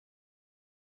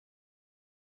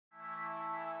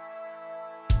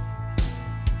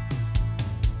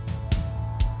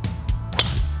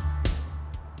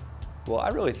Well, I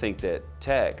really think that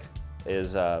Tech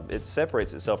is, it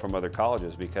separates itself from other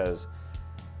colleges because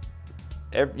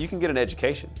you can get an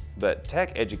education, but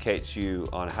Tech educates you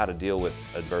on how to deal with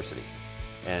adversity.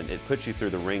 And it puts you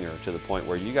through the ringer to the point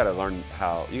where you got to learn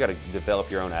you got to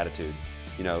develop your own attitude.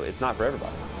 You know, it's not for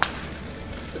everybody.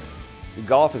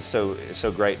 Golf is so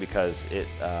great because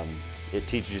it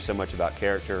teaches you so much about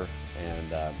character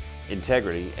and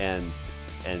integrity, and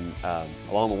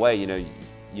along the way, you know,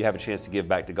 you have a chance to give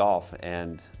back to golf,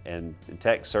 and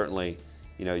Tech certainly,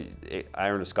 you know, I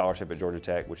earned a scholarship at Georgia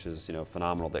Tech, which is, you know,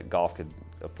 phenomenal that golf could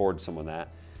afford someone that,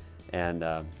 and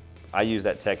I use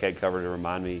that Tech head cover to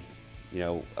remind me, you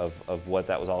know, of what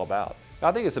that was all about.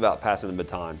 I think it's about passing the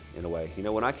baton in a way. You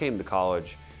know, when I came to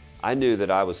college, I knew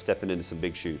that I was stepping into some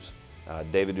big shoes.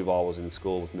 David Duval was in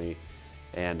school with me,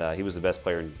 and he was the best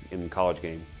player in the college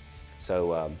game.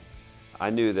 So I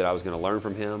knew that I was going to learn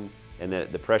from him, and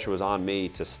that the pressure was on me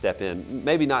to step in,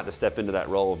 maybe not to step into that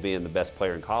role of being the best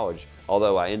player in college,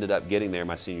 although I ended up getting there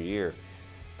my senior year.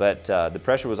 But the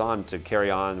pressure was on to carry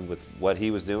on with what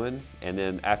he was doing, and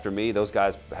then after me, those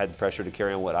guys had the pressure to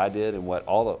carry on what I did and what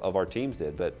all of our teams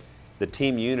did. But the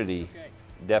team unity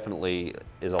definitely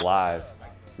is alive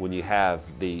when you have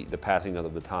the passing of the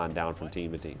baton down from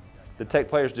team to team. The Tech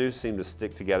players do seem to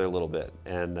stick together a little bit,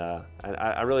 and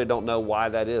I really don't know why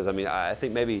that is. I mean, I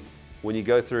think maybe when you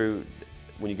go through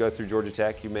Georgia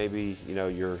Tech,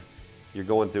 you're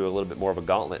going through a little bit more of a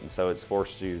gauntlet, and so it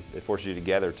forces you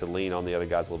together to lean on the other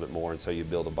guys a little bit more, and so you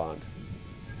build a bond.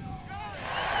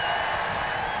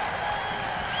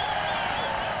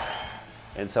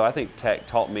 And so I think Tech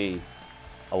taught me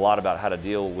a lot about how to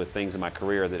deal with things in my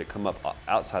career that had come up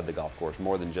outside the golf course,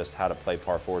 more than just how to play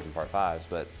par fours and par fives,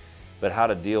 but how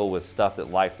to deal with stuff that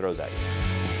life throws at you.